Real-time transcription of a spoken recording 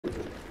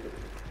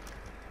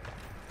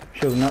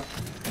Shielding up.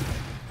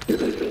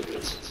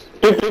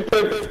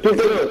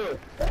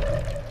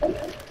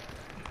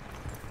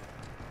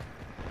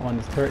 I'm on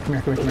this turret. Come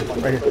here, come here, come here.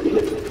 Right here.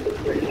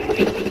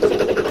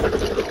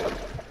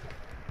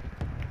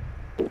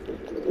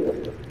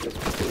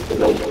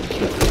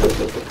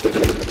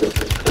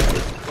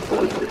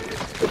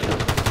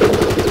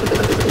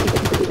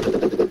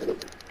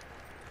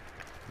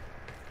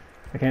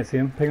 I can't see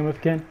him. Ping him if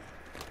you can.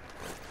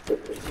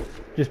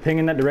 Just ping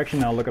in that direction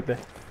and I'll look up there.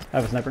 I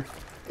have a sniper.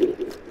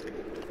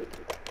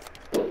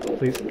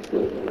 Please.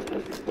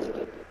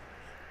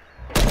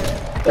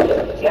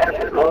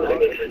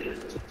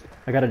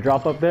 I got a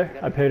drop up there.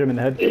 I paid him in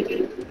the head.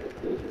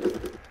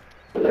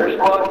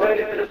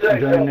 I'm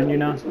joining you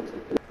now.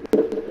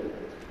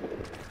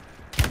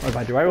 Right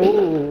behind you. Right?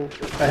 Oh,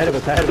 ahead of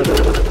us, ahead of us.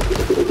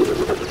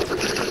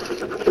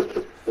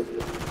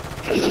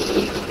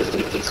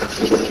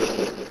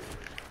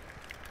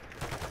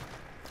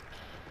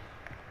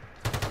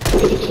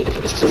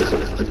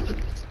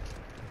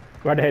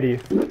 Right ahead of you.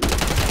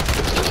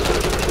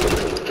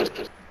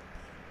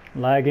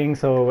 Lagging,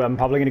 so I'm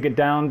probably gonna get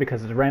down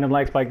because it's a random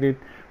lag spike, dude.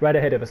 Right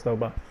ahead of us though,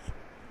 but.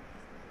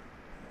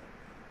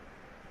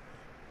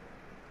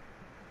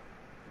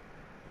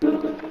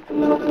 I'm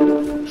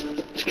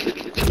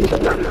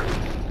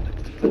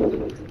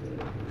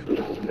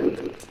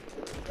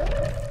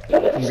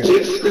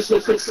good.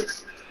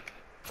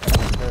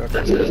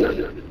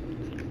 Okay.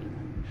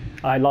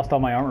 I lost all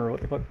my armor, what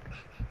the fuck?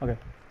 Okay.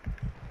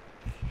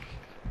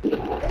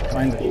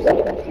 Find it.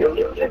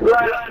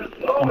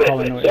 I'm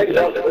calling away.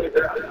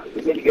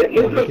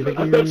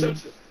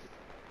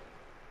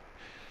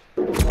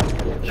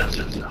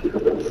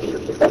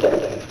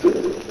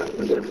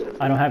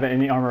 I don't have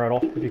any armor at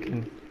all. If you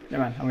can. Yeah,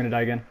 man, I'm gonna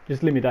die again.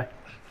 Just leave me die.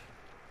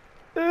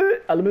 Okay.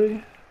 Oh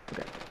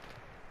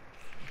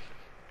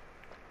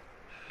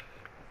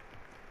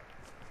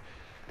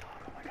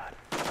my god.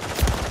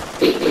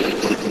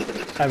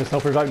 I have a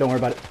self-revive, don't worry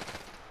about it.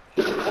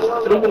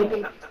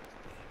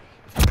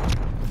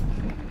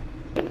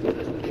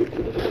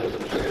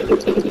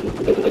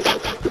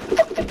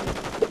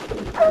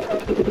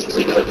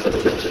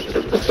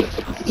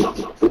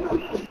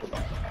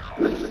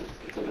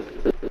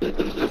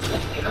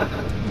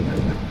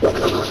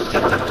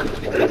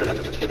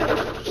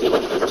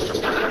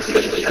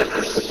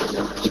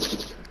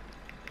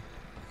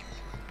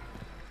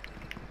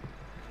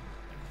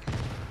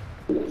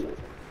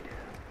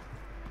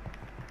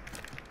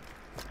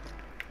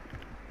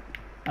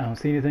 I don't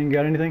see anything.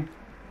 Got anything?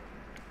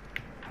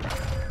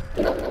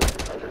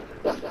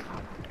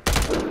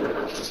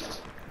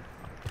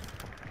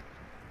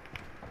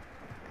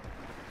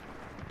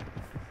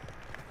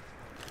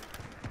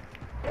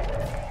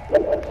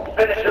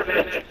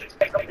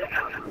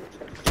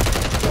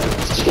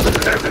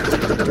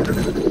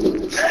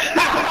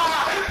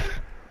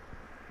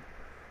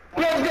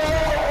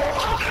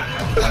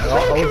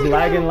 I was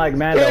lagging like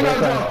mad the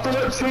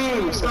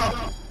whole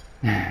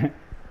time.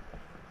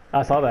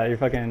 I saw that, you're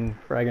fucking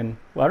fragging.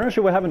 Well, I'm not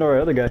sure what happened to our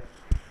other guy.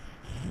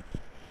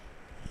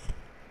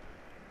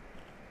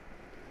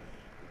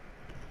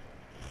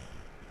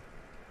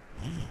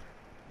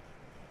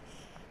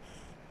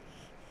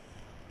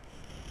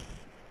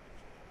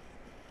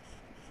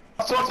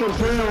 Fucking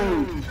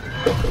dude!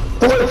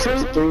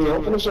 I'm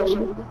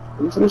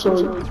finna show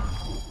you.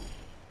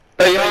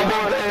 Hey, y'all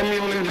boys add me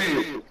on this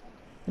video.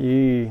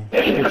 Yeah,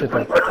 get your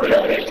thing.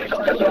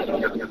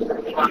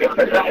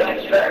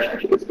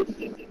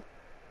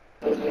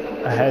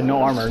 I had no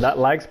armor. That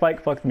lag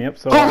spike fucked me up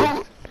so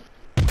hard.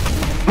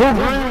 What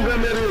green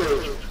gun that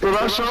is? Cause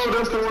I showed,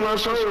 that's the one I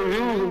showed you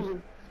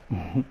using.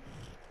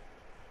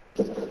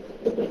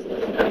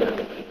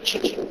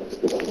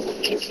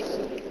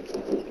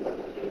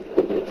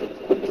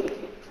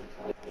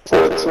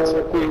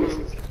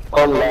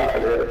 I'm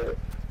lying.